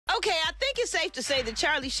Okay, I think it's safe to say that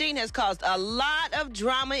Charlie Sheen has caused a lot of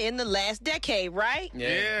drama in the last decade, right?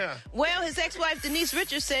 Yeah. Well, his ex-wife Denise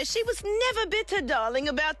Richards says she was never bitter, darling,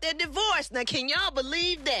 about their divorce. Now, can y'all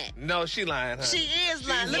believe that? No, she lying, huh? She is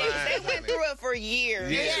lying. She's lying. They went through it for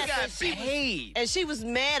years. Yeah. Yes, She got and she was- paid. And she was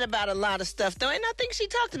mad about a lot of stuff, though, and I think she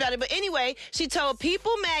talked about it. But anyway, she told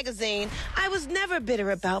People magazine, I was never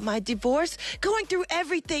bitter about my divorce. Going through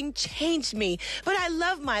everything changed me. But I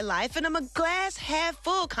love my life, and I'm a glass half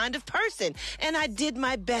full kind of person. And I did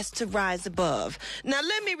my best to rise above. Now,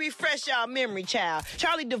 let me refresh y'all memory, child.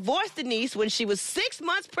 Charlie divorced Denise when she was 6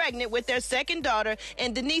 months pregnant with their second daughter,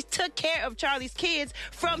 and Denise took care of Charlie's kids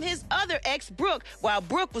from his other ex, Brooke, while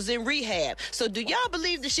Brooke was in rehab. So do y'all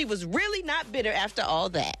believe that she was really not bitter after all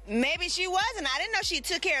that? Maybe she wasn't. I didn't know she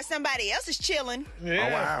took care of somebody else's children. Yeah.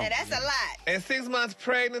 Oh, wow. Now, that's a lot. And 6 months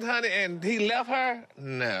pregnant, honey, and he left her?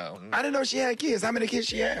 No. I didn't know she had kids. How many kids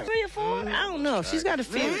she had? 3 or 4? I don't know. She's got a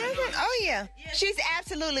few. Oh, yeah. She's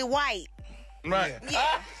absolutely white. Right.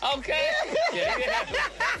 Okay. Yeah.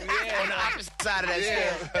 On the opposite side of that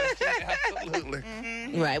scale.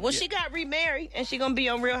 Absolutely. Right. Well, she got remarried, and she's going to be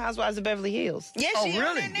on Real Housewives of Beverly Hills. Yeah, Oh, she on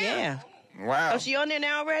really? there now. Yeah. Wow. Oh, she on there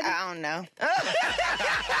now already? I don't know.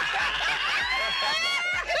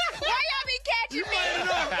 Why y'all be catching me?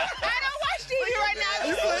 I don't watch TV right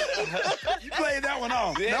now. You played that one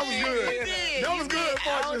off. Yeah, That was good. you did. That was good,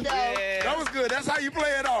 Fortune. Oh, no. That was good. That's how you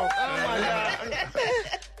play it off. Oh, my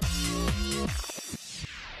God.